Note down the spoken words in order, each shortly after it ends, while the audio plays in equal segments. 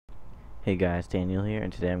Hey guys, Daniel here,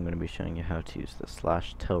 and today I'm going to be showing you how to use the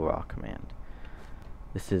 /tellraw command.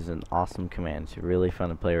 This is an awesome command. It's really fun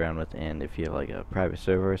to play around with, and if you have like a private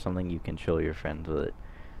server or something, you can troll your friends with it.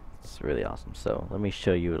 It's really awesome. So let me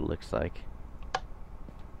show you what it looks like.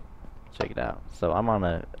 Check it out. So I'm on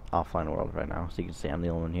a offline world right now, so you can see I'm the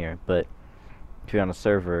only one here. But if you're on a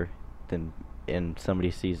server, then and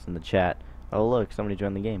somebody sees in the chat, oh look, somebody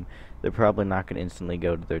joined the game, they're probably not going to instantly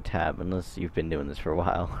go to their tab unless you've been doing this for a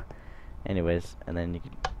while. Anyways, and then you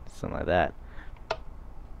can something like that.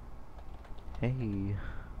 Hey,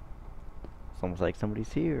 it's almost like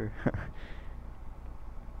somebody's here.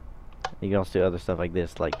 You can also do other stuff like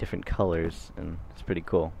this, like different colors, and it's pretty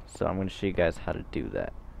cool. So I'm going to show you guys how to do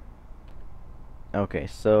that. Okay,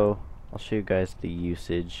 so I'll show you guys the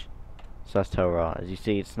usage. /tellraw. As you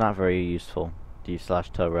see, it's not very useful to use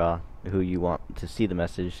 /tellraw who you want to see the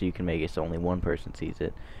message, so you can make it so only one person sees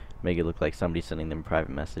it. Make it look like somebody sending them a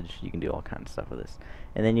private message. You can do all kinds of stuff with this.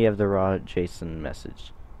 And then you have the raw JSON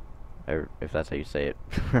message, or if that's how you say it.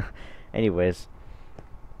 Anyways,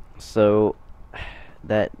 so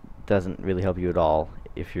that doesn't really help you at all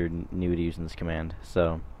if you're new to using this command.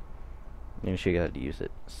 So I'm going to show you how to use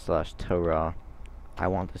it. /tellraw. I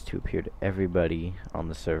want this to appear to everybody on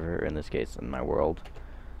the server, or in this case in my world.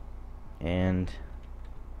 And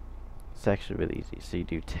it's actually really easy. So you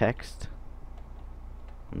do text,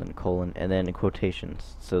 and then colon, and then in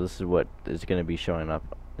quotations. So this is what is going to be showing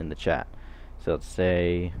up in the chat. So let's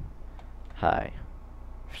say hi,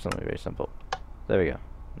 for something very simple. There we go.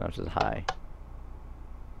 Now it says hi,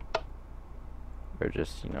 or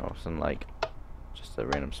just, you know, some like just a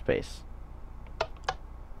random space.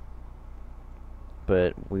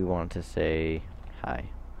 But we want to say hi,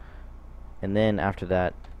 and then after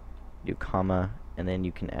that do comma, and then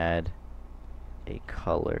you can add a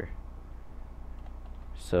color.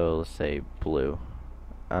 So let's say blue.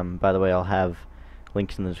 By the way, I'll have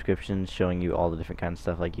links in the description showing you all the different kinds of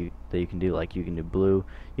stuff that you can do. Like you can do blue,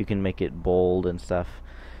 you can make it bold and stuff.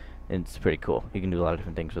 It's pretty cool. You can do a lot of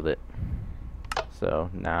different things with it.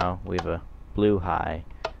 So now we have a blue high,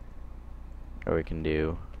 or we can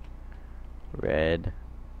do red,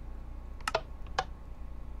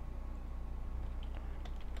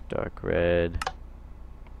 dark red.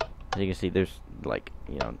 As you can see, there's like,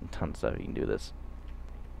 you know, tons of stuff you can do with this.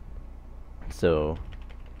 So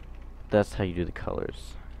that's how you do the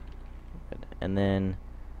colors. And then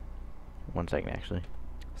one second, actually,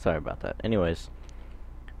 sorry about that. Anyways,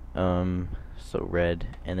 so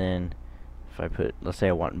red, and then if I put, let's say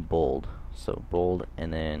I want bold, so bold,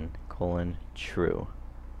 and then colon true.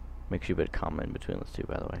 Make sure you put a comma in between those two,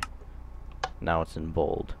 by the way. Now it's in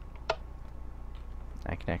bold.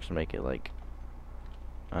 I can actually make it like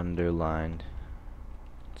underlined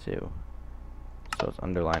too. So it's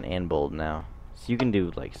underline and bold now. So you can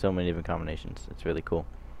do like so many different combinations. It's really cool.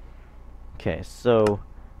 Okay, so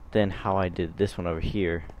then how I did this one over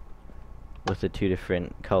here with the two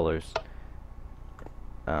different colors,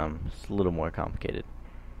 it's a little more complicated,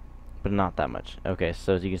 but not that much. Okay,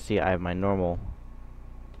 so as you can see, I have my normal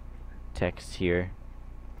text here,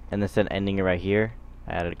 and instead of ending it right here,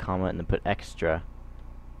 I added a comma and then put extra,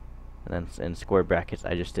 and then in square brackets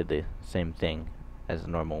I just did the same thing as the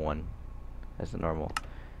normal one, as the normal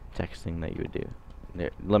texting that you would do.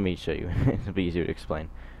 There, let me show you. It'll be easier to explain.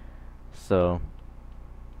 So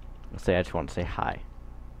let's say I just want to say hi,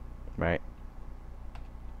 right?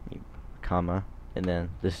 Comma, and then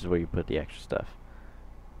this is where you put the extra stuff,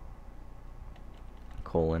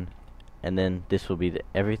 colon, and then this will be the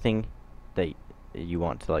everything that you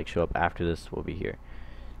want to like show up after this will be here.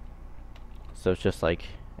 So it's just like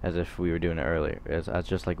as if we were doing it earlier, as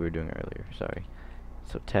just like we were doing it earlier. Sorry.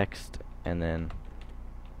 So text, and then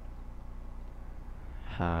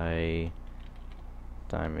hi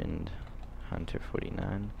Diamond Hunter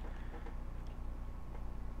 49,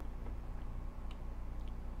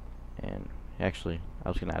 and actually I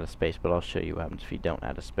was gonna add a space, but I'll show you what happens if you don't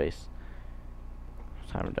add a space.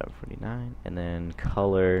 Diamond 49, and then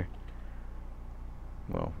color.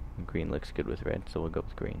 Well, green looks good with red, so we'll go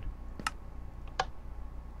with green.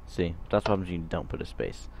 See, that's what happens when you don't put a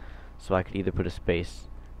space. So I could either put a space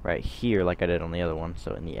right here like I did on the other one,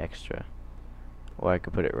 so in the extra, or I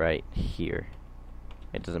could put it right here.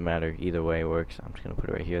 It doesn't matter, either way works. I'm just gonna put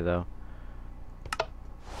it right here though.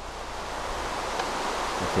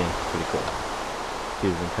 Let's see, pretty cool. Two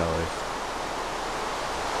different colors.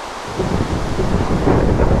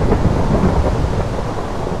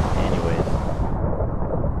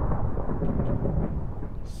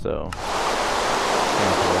 So,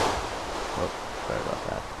 oh, sorry about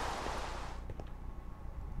that.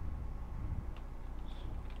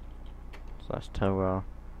 /tellraw.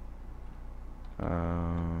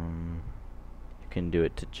 You can do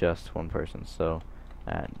it to just one person. So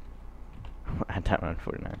add add timeline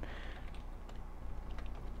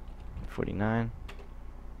 49,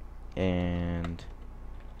 and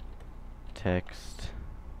text,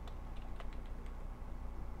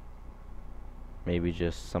 maybe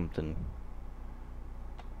just something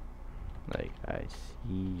like I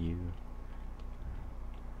see you,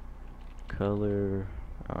 color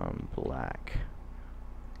black.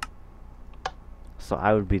 So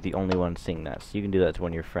I would be the only one seeing that. So you can do that to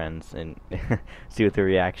one of your friends and see what the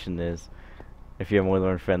reaction is. If you have more than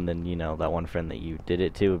one friend, then you know that one friend that you did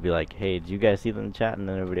it to would be like, "Hey, did you guys see that in the chat?" And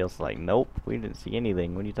then everybody else is like, "Nope, we didn't see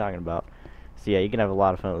anything. What are you talking about?" So yeah, you can have a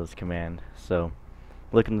lot of fun with this command. So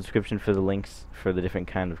look in the description for the links for the different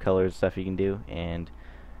kind of colors stuff you can do. And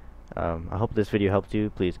I hope this video helped you.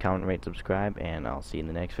 Please comment, rate, subscribe, and I'll see you in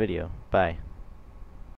the next video. Bye.